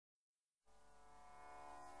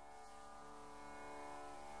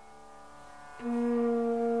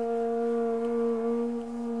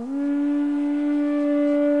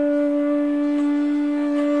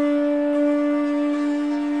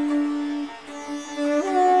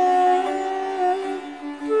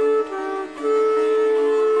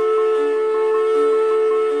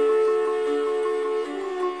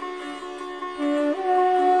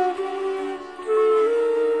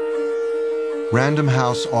Random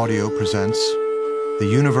House Audio presents The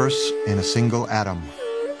Universe in a Single Atom,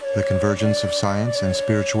 The Convergence of Science and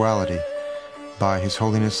Spirituality by His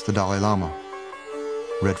Holiness the Dalai Lama.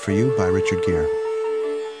 Read for you by Richard Gere.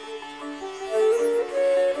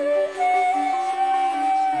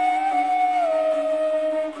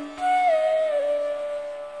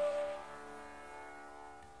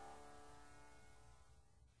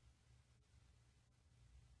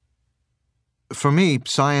 For me,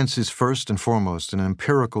 science is first and foremost an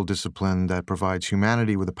empirical discipline that provides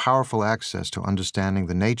humanity with a powerful access to understanding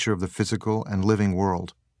the nature of the physical and living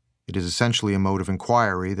world. It is essentially a mode of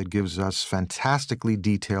inquiry that gives us fantastically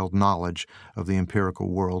detailed knowledge of the empirical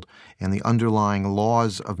world and the underlying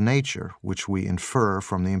laws of nature which we infer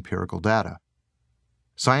from the empirical data.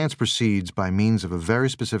 Science proceeds by means of a very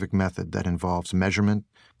specific method that involves measurement,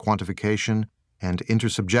 quantification, and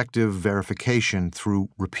intersubjective verification through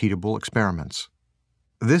repeatable experiments.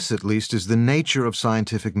 This, at least, is the nature of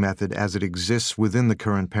scientific method as it exists within the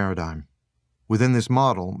current paradigm. Within this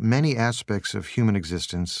model, many aspects of human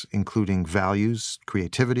existence, including values,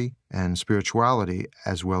 creativity, and spirituality,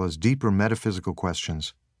 as well as deeper metaphysical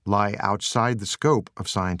questions, lie outside the scope of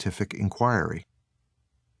scientific inquiry.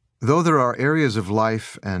 Though there are areas of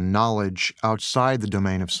life and knowledge outside the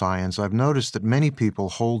domain of science, I've noticed that many people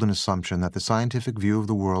hold an assumption that the scientific view of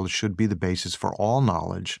the world should be the basis for all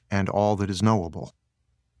knowledge and all that is knowable.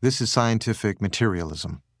 This is scientific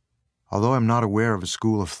materialism. Although I'm not aware of a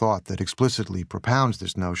school of thought that explicitly propounds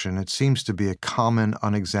this notion, it seems to be a common,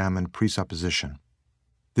 unexamined presupposition.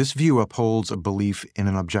 This view upholds a belief in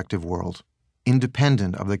an objective world,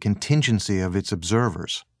 independent of the contingency of its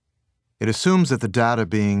observers. It assumes that the data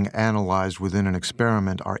being analyzed within an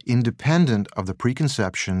experiment are independent of the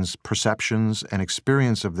preconceptions, perceptions, and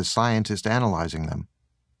experience of the scientist analyzing them.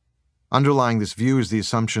 Underlying this view is the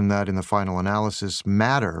assumption that in the final analysis,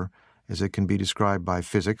 matter, as it can be described by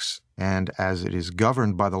physics and as it is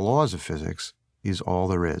governed by the laws of physics, is all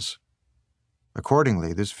there is.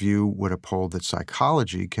 Accordingly, this view would uphold that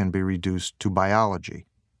psychology can be reduced to biology,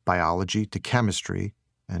 biology to chemistry,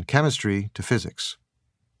 and chemistry to physics.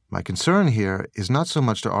 My concern here is not so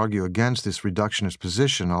much to argue against this reductionist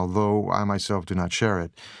position, although I myself do not share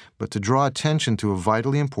it, but to draw attention to a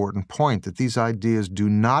vitally important point that these ideas do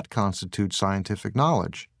not constitute scientific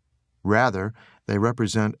knowledge. Rather, they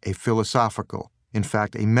represent a philosophical, in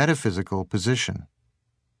fact, a metaphysical position.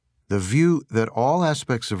 The view that all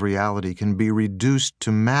aspects of reality can be reduced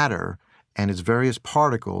to matter and its various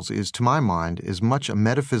particles is, to my mind, as much a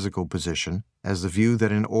metaphysical position as the view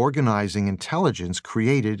that an organizing intelligence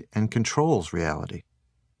created and controls reality.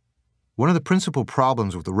 One of the principal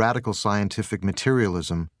problems with the radical scientific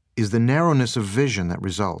materialism is the narrowness of vision that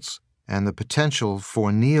results, and the potential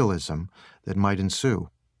for nihilism that might ensue.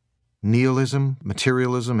 Nihilism,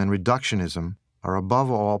 materialism, and reductionism are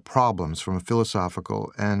above all problems from a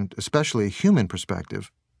philosophical and especially a human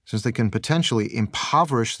perspective, since they can potentially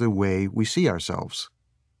impoverish the way we see ourselves.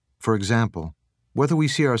 For example, whether we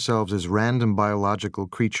see ourselves as random biological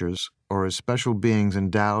creatures or as special beings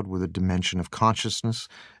endowed with a dimension of consciousness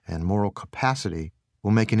and moral capacity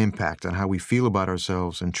will make an impact on how we feel about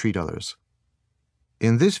ourselves and treat others.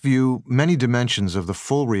 In this view, many dimensions of the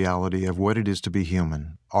full reality of what it is to be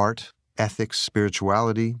human, art, ethics,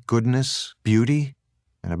 spirituality, goodness, beauty,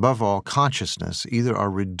 and above all, consciousness, either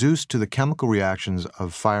are reduced to the chemical reactions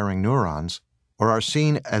of firing neurons or are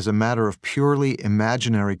seen as a matter of purely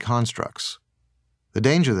imaginary constructs. The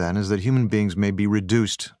danger, then, is that human beings may be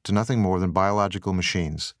reduced to nothing more than biological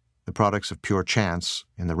machines, the products of pure chance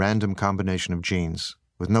in the random combination of genes,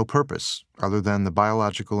 with no purpose other than the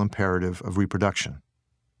biological imperative of reproduction.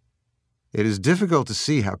 It is difficult to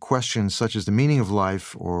see how questions such as the meaning of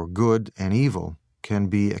life or good and evil can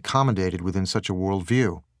be accommodated within such a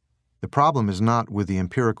worldview. The problem is not with the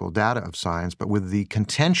empirical data of science, but with the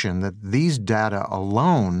contention that these data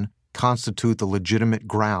alone constitute the legitimate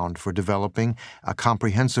ground for developing a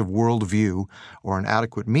comprehensive worldview or an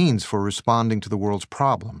adequate means for responding to the world's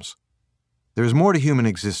problems. There is more to human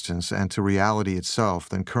existence and to reality itself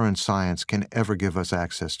than current science can ever give us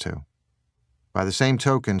access to. By the same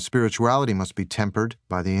token, spirituality must be tempered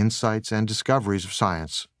by the insights and discoveries of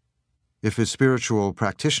science. If as spiritual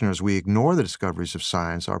practitioners we ignore the discoveries of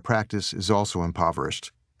science, our practice is also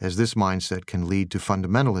impoverished, as this mindset can lead to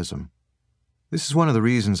fundamentalism. This is one of the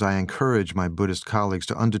reasons I encourage my Buddhist colleagues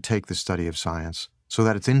to undertake the study of science, so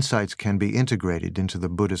that its insights can be integrated into the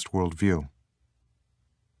Buddhist worldview.